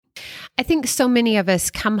I think so many of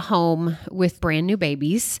us come home with brand new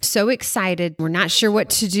babies, so excited. We're not sure what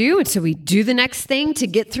to do. And so we do the next thing to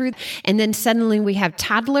get through. And then suddenly we have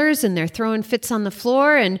toddlers and they're throwing fits on the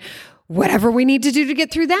floor and whatever we need to do to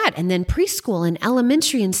get through that. And then preschool and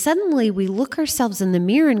elementary. And suddenly we look ourselves in the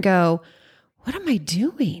mirror and go, what am I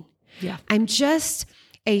doing? Yeah. I'm just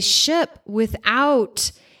a ship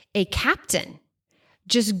without a captain,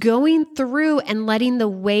 just going through and letting the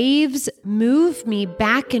waves move me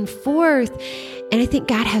back and forth. And I think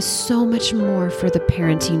God has so much more for the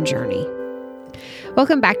parenting journey.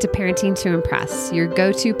 Welcome back to Parenting to Impress, your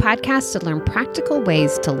go-to podcast to learn practical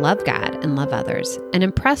ways to love God and love others and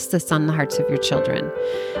impress this on the hearts of your children.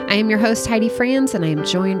 I am your host, Heidi Franz, and I am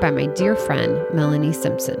joined by my dear friend, Melanie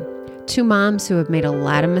Simpson. Two moms who have made a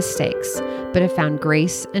lot of mistakes, but have found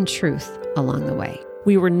grace and truth along the way.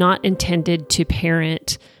 We were not intended to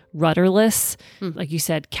parent rudderless, like you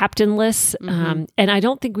said, captainless. And I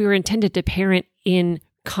don't think we were intended to parent in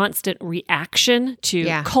constant reaction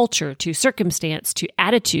to culture, to circumstance, to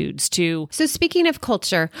attitudes, to... So speaking of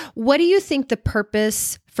culture, what do you think the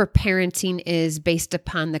purpose for parenting is based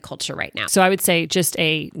upon the culture right now? So I would say just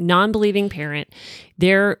a non-believing parent,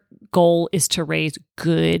 their goal is to raise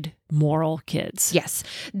good, moral kids. Yes.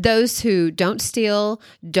 Those who don't steal,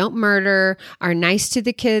 don't murder, are nice to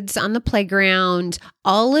the kids on the playground,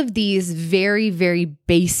 all of these very, very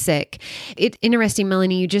basic. It's interesting,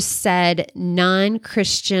 Melanie, you just said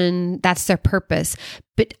non-Christian, that's their purpose.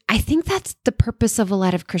 But I think that's the purpose of a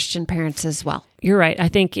lot of Christian parents as well. You're right. I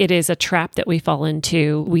think it is a trap that we fall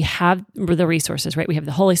into. We have the resources, right? We have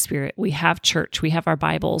the Holy Spirit, we have church, we have our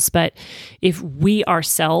Bibles. But if we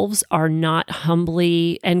ourselves are not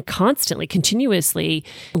humbly and constantly, continuously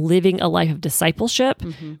living a life of discipleship,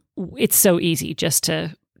 it's so easy just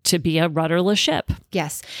to be a rudderless ship.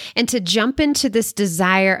 Yes. And to jump into this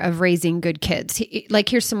desire of raising good kids. Like,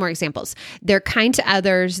 here's some more examples. They're kind to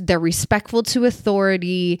others. They're respectful to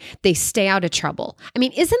authority. They stay out of trouble. I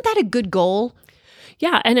mean, isn't that a good goal?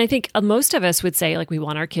 Yeah. And I think most of us would say, like, we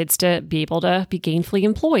want our kids to be able to be gainfully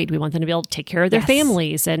employed. We want them to be able to take care of their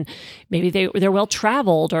families, and maybe they're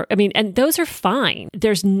well-traveled, and those are fine.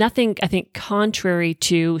 There's nothing, I think, contrary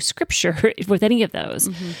to scripture with any of those,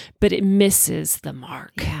 but it misses the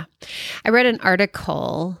mark. Yeah. I read an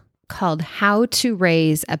article called How to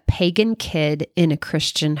Raise a Pagan Kid in a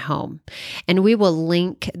Christian Home. And we will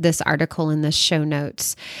link this article in the show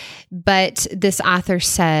notes. But this author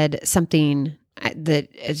said something that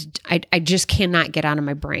I just cannot get out of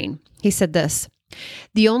my brain. He said this: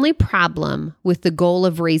 the only problem with the goal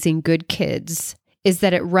of raising good kids is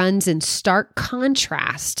that it runs in stark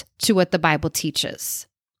contrast to what the Bible teaches.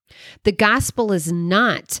 The gospel is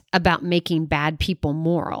not about making bad people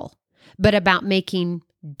moral, but about making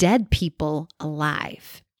dead people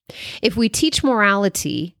alive. If we teach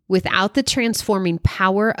morality without the transforming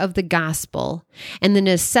power of the gospel and the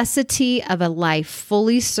necessity of a life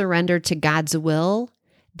fully surrendered to God's will,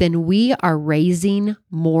 then we are raising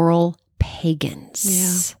moral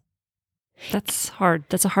pagans. Yeah. That's hard.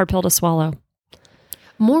 That's a hard pill to swallow.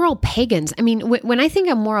 Moral pagans. I mean, when I think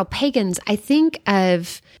of moral pagans, I think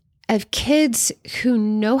of kids who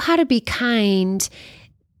know how to be kind,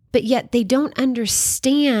 but yet they don't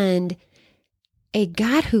understand a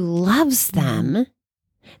God who loves them,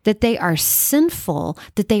 that they are sinful,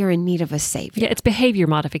 that they are in need of a savior. Yeah, it's behavior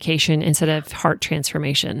modification instead of heart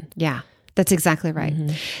transformation. Yeah, that's exactly right.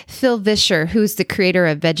 Phil Vischer, who's the creator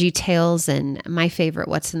of Veggie Tales and my favorite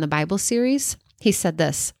What's in the Bible series, he said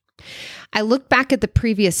this: I looked back at the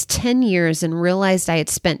previous 10 years and realized I had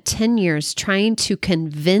spent 10 years trying to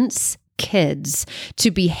convince kids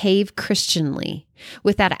to behave Christianly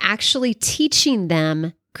without actually teaching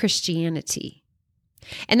them Christianity.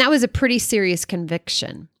 And that was a pretty serious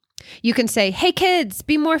conviction. You can say, hey kids,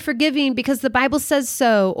 be more forgiving because the Bible says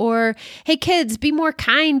so. Or, hey kids, be more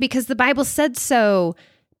kind because the Bible said so.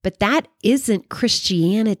 But that isn't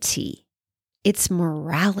Christianity. It's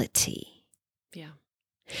morality. Yeah.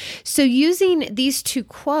 So using these two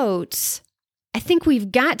quotes, I think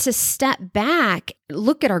we've got to step back,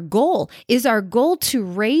 look at our goal. Is our goal to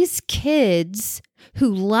raise kids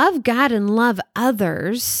who love God and love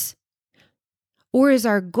others? Or is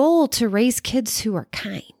our goal to raise kids who are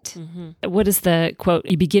kind? What is the quote?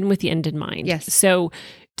 You begin with the end in mind. Yes. So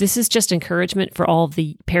this is just encouragement for all of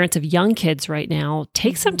the parents of young kids right now.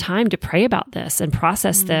 Take some time to pray about this and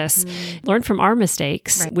process this. Learn from our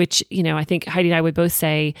mistakes, which, I think Heidi and I would both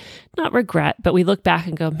say, not regret, but we look back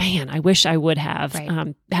and go, man, I wish I would have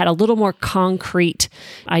had a little more concrete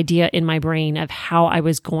idea in my brain of how I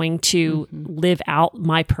was going to live out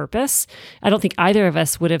my purpose. I don't think either of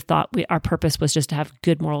us would have thought our purpose was just to have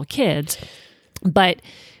good moral kids. But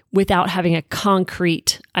without having a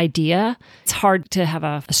concrete idea, it's hard to have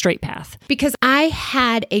a straight path. Because I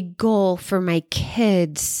had a goal for my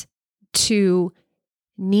kids to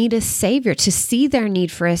need a savior, to see their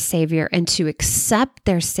need for a savior and to accept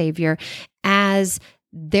their savior as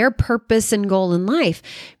their purpose and goal in life.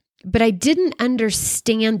 But I didn't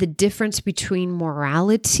understand the difference between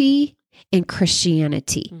morality and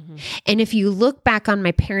Christianity. Mm-hmm. And if you look back on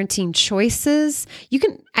my parenting choices,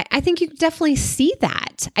 I think you can definitely see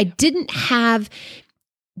that. I didn't have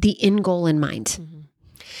the end goal in mind. Mm-hmm.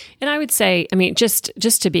 And I would say,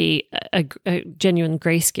 just to be a genuine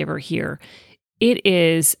grace giver here, it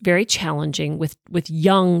is very challenging with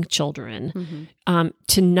young children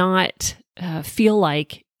to not feel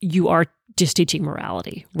like you are just teaching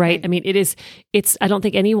morality, right? I don't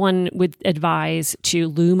think anyone would advise to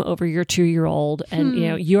loom over your 2-year-old and,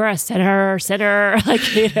 you're a sinner,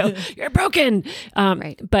 you're broken.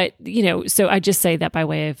 Right. But, so I just say that by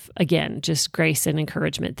way of, again, just grace and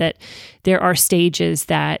encouragement that there are stages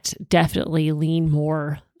that definitely lean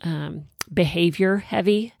more behavior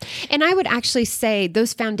heavy. And I would actually say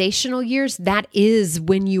those foundational years, that is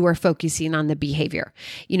when you are focusing on the behavior.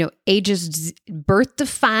 Ages birth to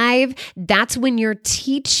 5, that's when you're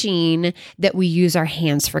teaching that we use our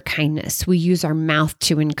hands for kindness. We use our mouth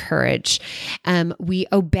to encourage. We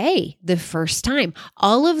obey the first time.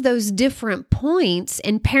 All of those different points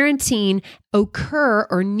in parenting occur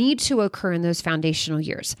or need to occur in those foundational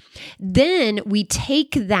years. Then we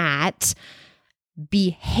take that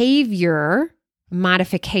behavior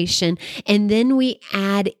modification, and then we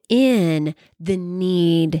add in the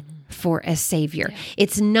need for a savior. Yeah.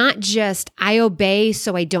 It's not just I obey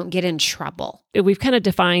so I don't get in trouble. We've kind of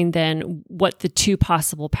defined then what the 2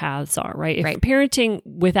 possible paths are, right? If parenting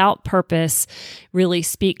without purpose really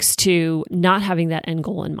speaks to not having that end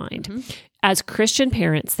goal in mind. Mm-hmm. As Christian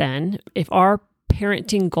parents then, if our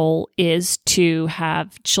parenting goal is to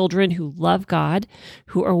have children who love God,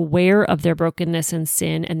 who are aware of their brokenness and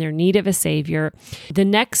sin and their need of a savior, the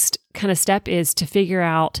next kind of step is to figure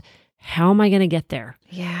out, how am I going to get there?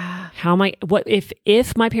 Yeah.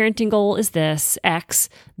 If my parenting goal is this X,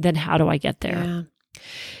 then how do I get there? Yeah.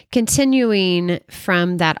 Continuing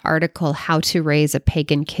from that article, How to Raise a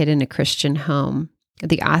Pagan Kid in a Christian Home,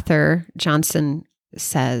 the author Johnson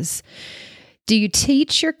says, do you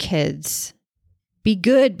teach your kids be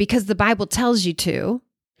good because the Bible tells you to?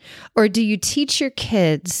 Or do you teach your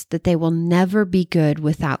kids that they will never be good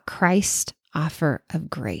without Christ's offer of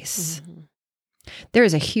grace? Mm-hmm. There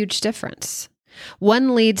is a huge difference.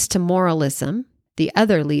 One leads to moralism, the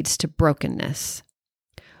other leads to brokenness.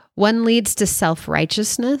 One leads to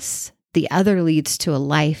self-righteousness, the other leads to a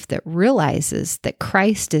life that realizes that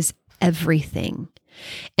Christ is everything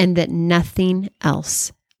and that nothing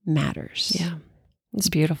else matters. Yeah, it's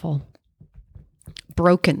beautiful.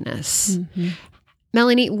 Brokenness. Mm-hmm.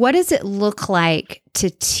 Melanie, what does it look like to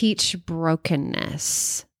teach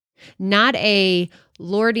brokenness? Not a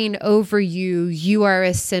lording over you, you are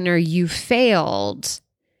a sinner, you failed.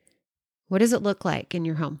 What does it look like in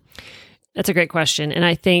your home? That's a great question. And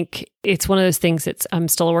I think it's one of those things that's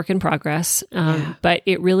still a work in progress, but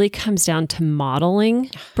it really comes down to modeling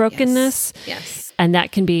brokenness. Yes. And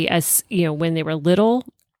that can be as, when they were little,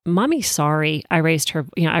 Mommy, sorry, I raised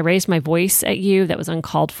my voice at you. That was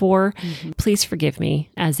uncalled for. Mm-hmm. Please forgive me.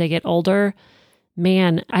 As they get older,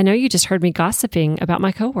 man, I know you just heard me gossiping about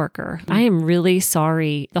my coworker. Mm-hmm. I am really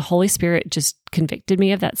sorry. The Holy Spirit just convicted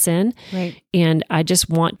me of that sin. Right. And I just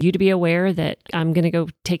want you to be aware that I'm going to go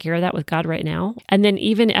take care of that with God right now. And then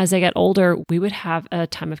even as I got older, we would have a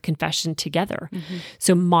time of confession together. Mm-hmm.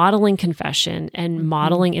 So modeling confession and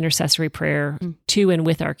modeling intercessory prayer to and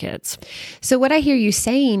with our kids. So what I hear you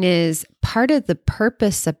saying is part of the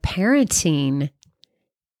purpose of parenting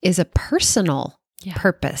is a personal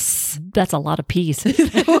purpose. That's a lot of peace.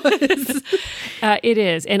 It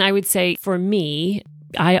is. And I would say for me,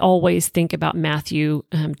 I always think about Matthew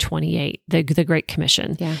 28, the Great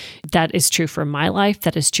Commission. Yeah. That is true for my life.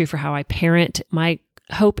 That is true for how I parent. My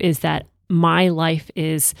hope is that my life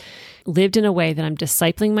is lived in a way that I'm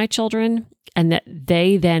discipling my children and that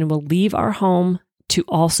they then will leave our home to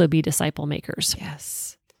also be disciple makers.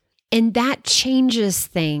 Yes. And that changes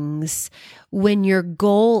things when your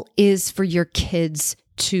goal is for your kids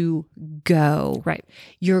to go. Right.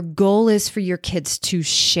 Your goal is for your kids to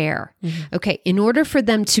share. Mm-hmm. Okay. In order for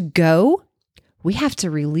them to go, we have to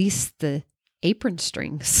release the apron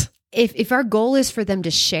strings. If our goal is for them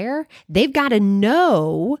to share, they've got to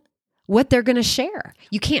know what they're going to share.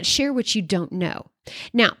 You can't share what you don't know.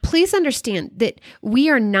 Now, please understand that we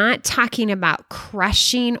are not talking about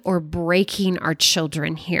crushing or breaking our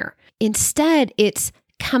children here. Instead, it's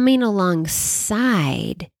coming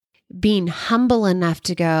alongside being humble enough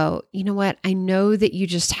to go, you know what? I know that you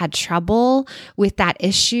just had trouble with that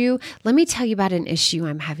issue. Let me tell you about an issue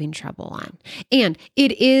I'm having trouble on. And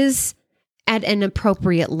it is at an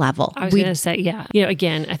appropriate level. I was going to say,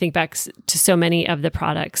 again, I think back to so many of the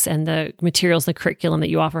products and the materials, the curriculum that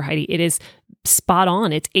you offer, Heidi, it is spot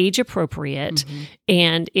on. It's age appropriate.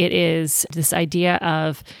 And it is this idea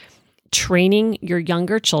of training your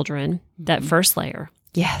younger children, that first layer.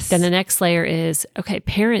 Yes. Then the next layer is, okay,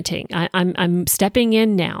 parenting. I'm stepping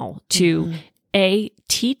in now to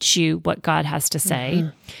teach you what God has to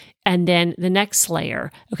say. And then the next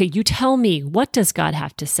layer, okay, you tell me, what does God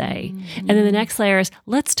have to say? And then the next layer is,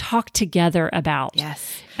 let's talk together about,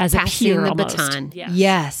 as passing a peer the almost. baton.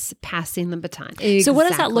 Yes, passing the baton. Exactly. So what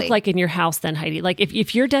does that look like in your house then, Heidi? Like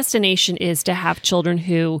if your destination is to have children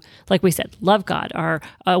who, like we said, love God, are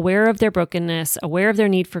aware of their brokenness, aware of their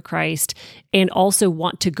need for Christ, and also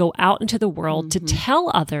want to go out into the world to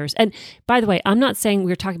tell others. And by the way, I'm not saying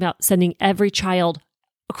we're talking about sending every child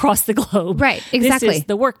across the globe. Right, exactly. This is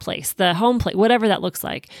the workplace, the home place, whatever that looks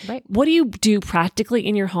like. Right. What do you do practically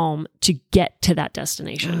in your home to get to that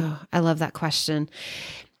destination? Oh, I love that question.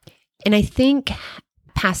 And I think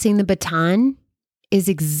passing the baton is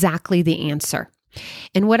exactly the answer.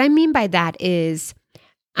 And what I mean by that is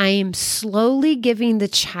I am slowly giving the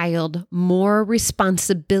child more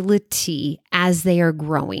responsibility as they are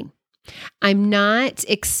growing. I'm not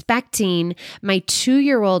expecting my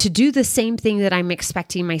 2-year-old to do the same thing that I'm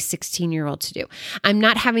expecting my 16-year-old to do. I'm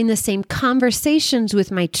not having the same conversations with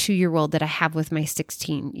my 2-year-old that I have with my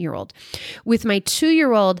 16-year-old. With my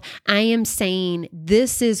 2-year-old, I am saying,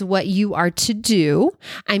 this is what you are to do.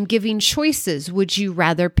 I'm giving choices. Would you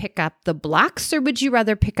rather pick up the blocks or would you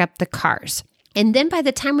rather pick up the cars? And then by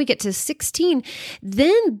the time we get to 16,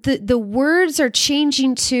 then the words are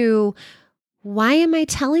changing to, why am I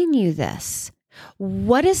telling you this?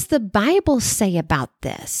 What does the Bible say about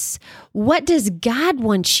this? What does God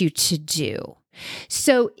want you to do?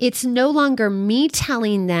 So it's no longer me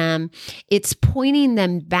telling them, it's pointing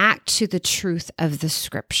them back to the truth of the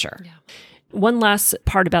scripture. Yeah. One last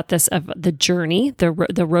part about this of the journey, the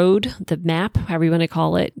road, the map, however you want to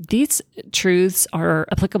call it. These truths are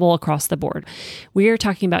applicable across the board. We are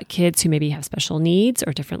talking about kids who maybe have special needs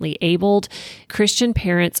or differently abled. Christian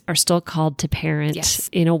parents are still called to parent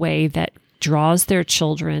in a way that draws their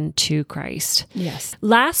children to Christ. Yes.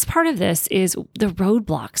 Last part of this is the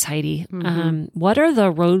roadblocks, Heidi. What are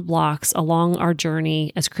the roadblocks along our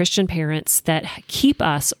journey as Christian parents that keep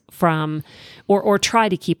us from, or try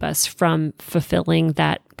to keep us from fulfilling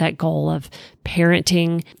that goal of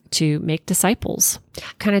parenting to make disciples?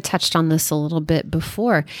 Kind of touched on this a little bit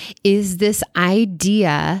before, is this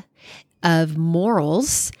idea of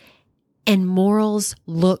morals, and morals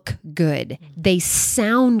look good. They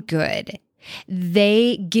sound good.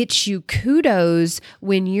 They get you kudos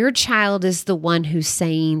when your child is the one who's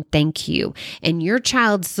saying thank you and your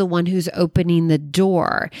child's the one who's opening the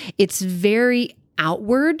door. It's very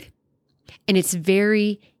outward and it's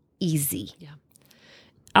very easy. Yeah.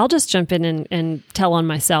 I'll just jump in and tell on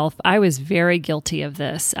myself. I was very guilty of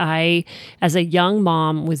this. I, as a young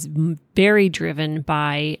mom, was very driven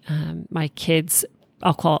by my kids'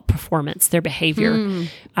 I'll call it performance, their behavior.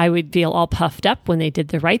 I would feel all puffed up when they did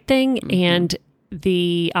the right thing. And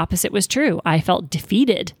the opposite was true. I felt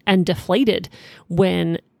defeated and deflated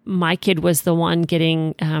when my kid was the one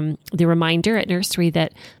getting the reminder at nursery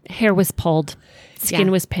that hair was pulled, skin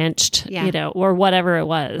was pinched, or whatever it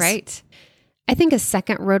was. Right. I think a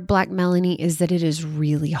second roadblock, Melanie, is that it is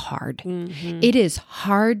really hard. It is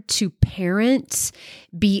hard to parent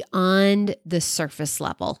beyond the surface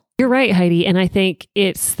level. You're right, Heidi. And I think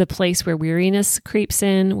it's the place where weariness creeps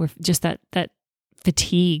in, where just that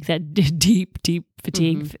fatigue, that deep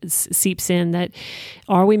fatigue seeps in. That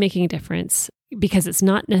are we making a difference? Because it's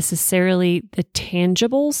not necessarily the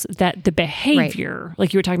tangibles, that the behavior,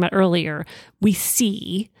 like you were talking about earlier, we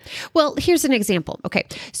see. Well, here's an example. Okay.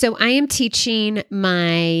 So I am teaching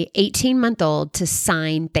my 18-month-old to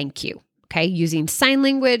sign thank you. Okay, using sign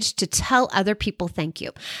language to tell other people thank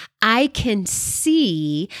you. I can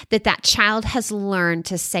see that child has learned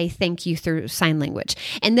to say thank you through sign language.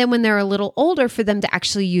 And then when they're a little older, for them to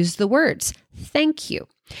actually use the words thank you.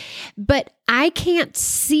 But I can't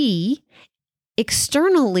see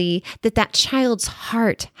externally that child's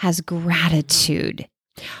heart has gratitude.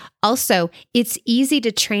 Also, it's easy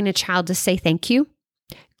to train a child to say thank you.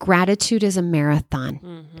 Gratitude is a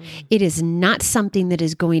marathon. It is not something that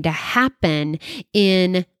is going to happen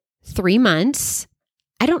in 3 months.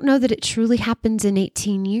 I don't know that it truly happens in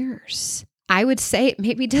 18 years. I would say it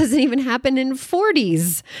maybe doesn't even happen in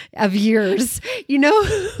 40s of years,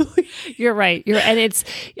 You're right. And it's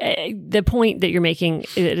the point that you're making,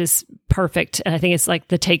 it is perfect. And I think it's like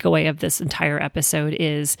the takeaway of this entire episode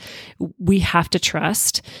is we have to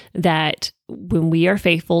trust that when we are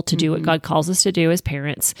faithful to do what God calls us to do as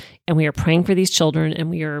parents, and we are praying for these children and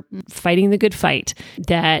we are fighting the good fight,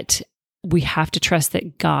 that we have to trust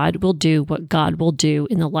that God will do what God will do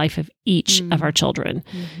in the life of each of our children.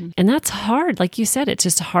 And that's hard. Like you said, it's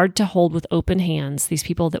just hard to hold with open hands these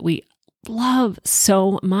people that we love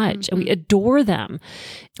so much and we adore them.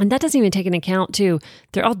 And that doesn't even take into account too,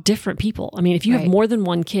 they're all different people. I mean, if you have more than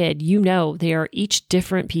one kid, they are each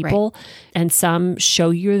different people, and some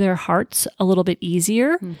show you their hearts a little bit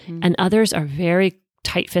easier, and others are very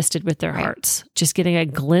tight-fisted with their hearts. Just getting a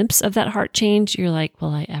glimpse of that heart change, you're like, will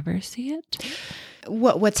I ever see it?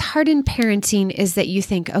 What's hard in parenting is that you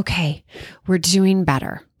think, okay, we're doing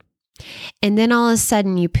better. And then all of a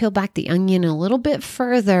sudden you peel back the onion a little bit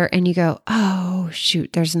further and you go, oh,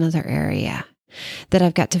 shoot, there's another area that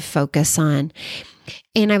I've got to focus on.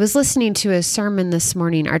 And I was listening to a sermon this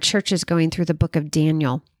morning. Our church is going through the book of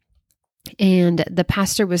Daniel. And the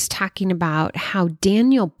pastor was talking about how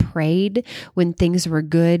Daniel prayed when things were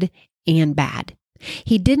good and bad.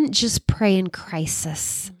 He didn't just pray in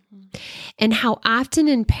crisis. And how often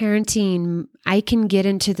in parenting, I can get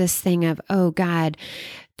into this thing of, oh God,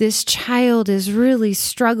 this child is really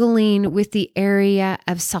struggling with the area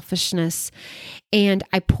of selfishness. And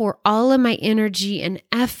I pour all of my energy and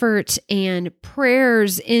effort and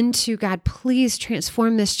prayers into God, please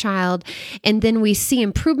transform this child. And then we see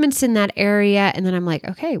improvements in that area. And then I'm like,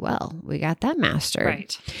 okay, well, we got that mastered.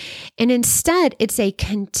 Right. And instead, it's a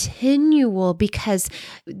continual, because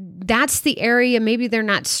that's the area, maybe they're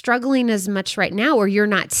not struggling as much right now, or you're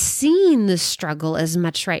not seeing the struggle as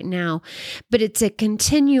much right now, but it's a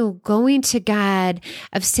continual going to God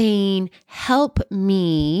of saying, help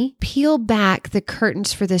me peel back the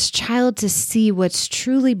curtains for this child to see what's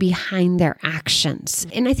truly behind their actions.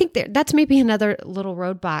 And I think that's maybe another little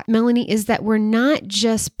roadblock, Melanie, is that we're not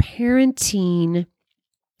just parenting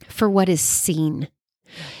for what is seen.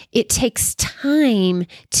 It takes time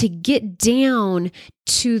to get down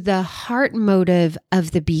to the heart motive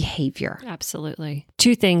of the behavior. Absolutely.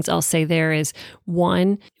 Two things I'll say there is,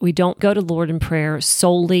 one, we don't go to Lord in prayer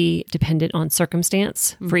solely dependent on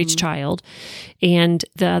circumstance for each child. And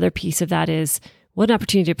the other piece of that is, what an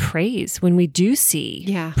opportunity to praise when we do see.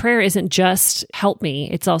 Yeah. Prayer isn't just help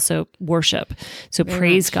me, it's also worship. So Very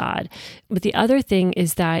praise much. God. But the other thing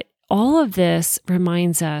is that all of this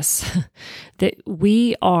reminds us that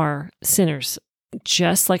we are sinners,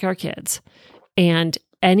 just like our kids. And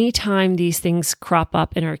anytime these things crop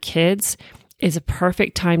up in our kids is a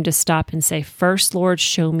perfect time to stop and say, first, Lord,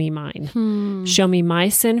 show me mine. Show me my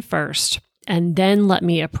sin first, and then let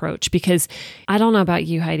me approach. Because I don't know about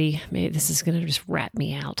you, Heidi, maybe this is going to just rat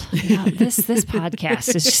me out. This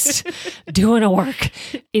podcast is just doing a work.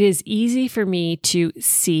 It is easy for me to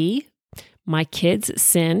see my kids'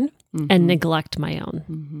 sin and neglect my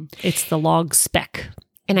own. It's the log speck.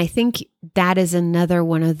 And I think that is another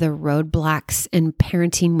one of the roadblocks in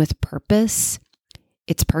parenting with purpose.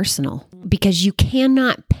 It's personal, because you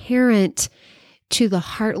cannot parent to the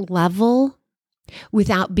heart level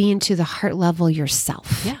without being to the heart level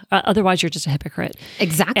yourself. Yeah. Otherwise, you're just a hypocrite.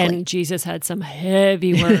 Exactly. And Jesus had some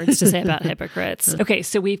heavy words to say about hypocrites. Okay,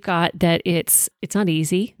 so we've got that it's not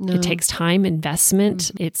easy. No. It takes time,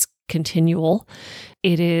 investment. It's continual.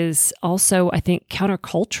 It is also, I think,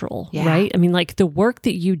 countercultural, right? I mean, like the work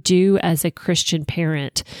that you do as a Christian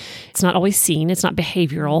parent, it's not always seen. It's not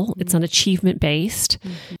behavioral. It's not achievement-based.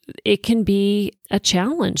 It can be a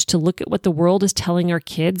challenge to look at what the world is telling our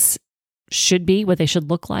kids should be, what they should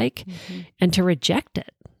look like, and to reject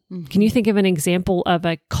it. Can you think of an example of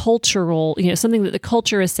a cultural, something that the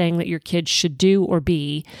culture is saying that your kids should do or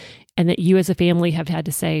be, and that you as a family have had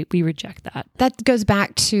to say, we reject that? That goes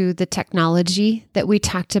back to the technology that we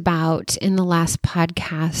talked about in the last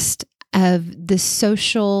podcast of the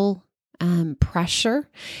social pressure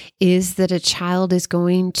is that a child is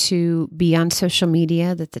going to be on social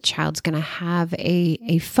media, that the child's going to have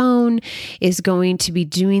a phone, is going to be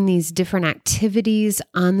doing these different activities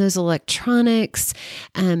on those electronics,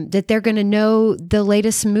 that they're going to know the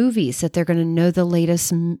latest movies, that they're going to know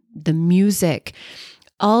the music,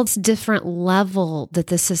 all this different level that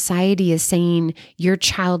the society is saying your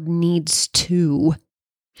child needs to.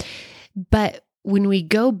 But when we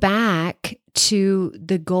go back to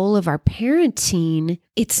the goal of our parenting,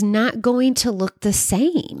 it's not going to look the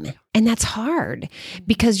same. And that's hard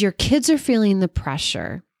because your kids are feeling the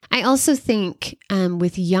pressure. I also think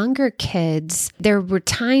with younger kids, there were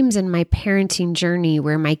times in my parenting journey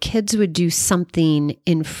where my kids would do something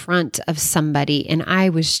in front of somebody and I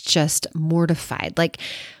was just mortified. Like,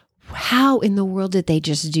 how in the world did they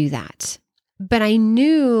just do that? But I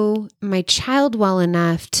knew my child well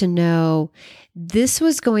enough to know this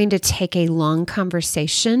was going to take a long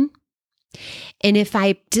conversation. And if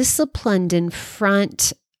I disciplined in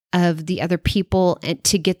front of the other people and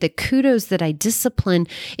to get the kudos that I disciplined,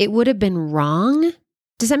 it would have been wrong.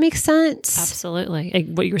 Does that make sense? Absolutely. Like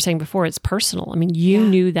what you were saying before, it's personal. I mean, you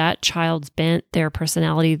knew that child's bent, their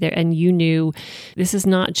personality, and you knew this is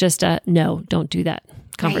not just a, no, don't do that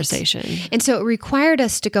conversation. Right. And so it required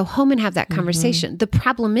us to go home and have that conversation. The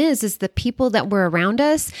problem is the people that were around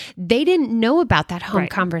us, they didn't know about that home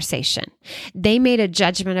conversation. They made a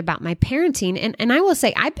judgment about my parenting. And I will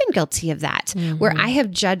say, I've been guilty of that, where I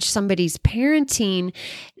have judged somebody's parenting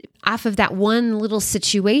off of that one little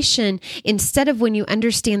situation, instead of when you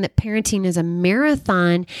understand that parenting is a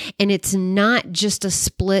marathon and it's not just a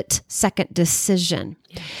split second decision.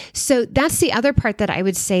 Yeah. So that's the other part that I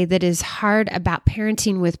would say that is hard about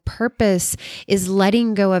parenting with purpose, is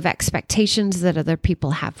letting go of expectations that other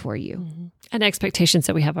people have for you. And expectations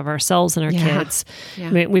that we have of ourselves and our kids. Yeah.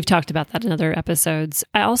 I mean, we've talked about that in other episodes.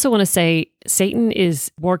 I also want to say Satan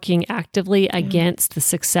is working actively against the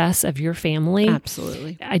success of your family.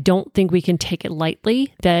 Absolutely. I don't think we can take it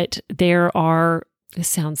lightly that there are, this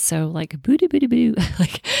sounds so like boo boo boo,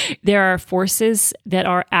 like there are forces that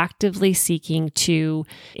are actively seeking to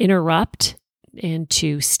interrupt and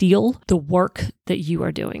to steal the work that you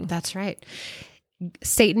are doing. That's right.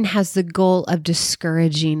 Satan has the goal of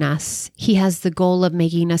discouraging us. He has the goal of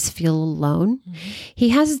making us feel alone. He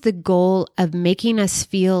has the goal of making us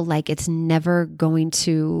feel like it's never going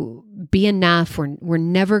to be enough. We're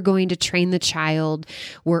never going to train the child.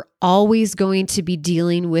 We're always going to be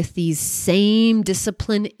dealing with these same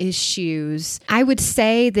discipline issues. I would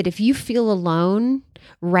say that if you feel alone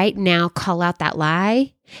right now, call out that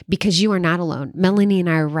lie, because you are not alone. Melanie and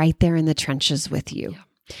I are right there in the trenches with you.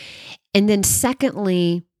 Yeah. And then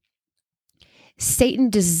secondly, Satan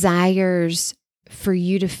desires for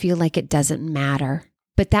you to feel like it doesn't matter.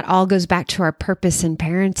 But that all goes back to our purpose in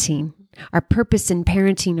parenting. Our purpose in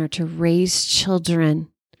parenting are to raise children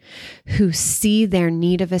who see their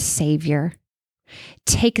need of a Savior,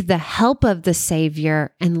 take the help of the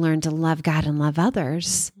Savior, and learn to love God and love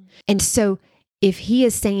others. And so if he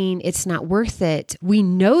is saying it's not worth it, we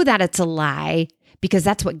know that it's a lie, because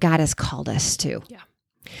that's what God has called us to. Yeah.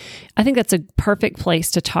 I think that's a perfect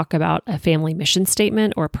place to talk about a family mission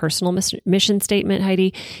statement or a personal mission statement,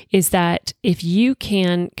 Heidi, is that if you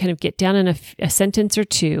can kind of get down in a sentence or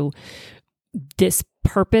two, this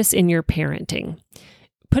purpose in your parenting,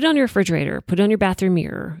 put it on your refrigerator, put it on your bathroom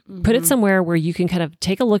mirror, put it somewhere where you can kind of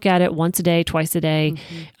take a look at it once a day, twice a day,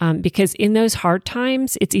 because in those hard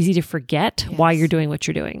times, it's easy to forget why you're doing what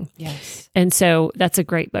you're doing. Yes. And so that's a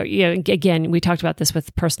great, again, we talked about this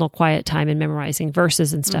with personal quiet time and memorizing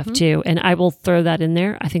verses and stuff too. And I will throw that in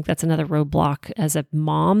there. I think that's another roadblock as a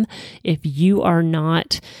mom. If you are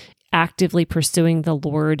not actively pursuing the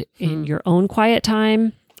Lord in your own quiet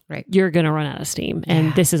time, you're going to run out of steam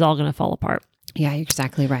and this is all going to fall apart. Yeah, you're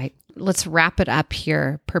exactly right. Let's wrap it up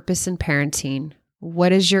here. Purpose in parenting.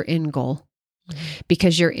 What is your end goal?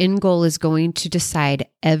 Because your end goal is going to decide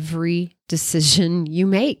every decision you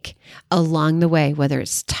make along the way, whether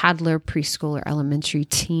it's toddler, preschool, or elementary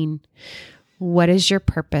teen. What is your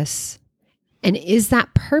purpose? And is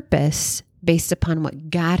that purpose based upon what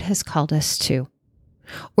God has called us to?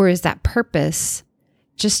 Or is that purpose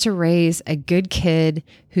just to raise a good kid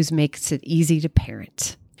who makes it easy to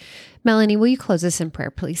parent? Melanie, will you close us in prayer,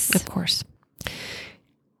 please? Of course.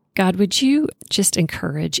 God, would you just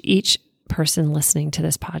encourage each person listening to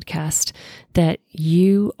this podcast that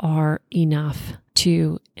you are enough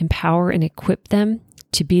to empower and equip them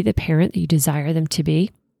to be the parent that you desire them to be?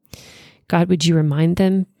 God, would you remind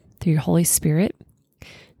them through your Holy Spirit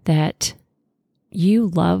that you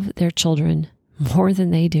love their children more than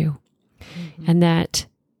they do, and that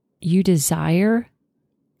you desire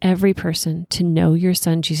every person to know your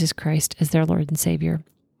Son, Jesus Christ, as their Lord and Savior.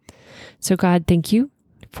 So God, thank you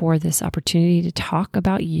for this opportunity to talk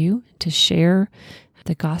about you, to share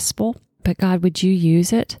the gospel. But God, would you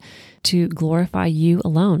use it to glorify you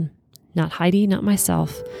alone? Not Heidi, not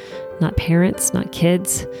myself, not parents, not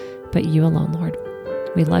kids, but you alone, Lord.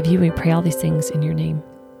 We love you. We pray all these things in your name.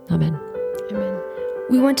 Amen. Amen.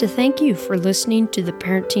 We want to thank you for listening to the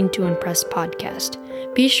Parenting to Impress podcast.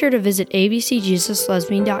 Be sure to visit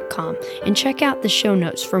abcjesuslesme.com and check out the show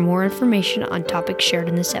notes for more information on topics shared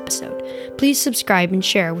in this episode. Please subscribe and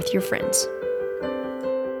share with your friends.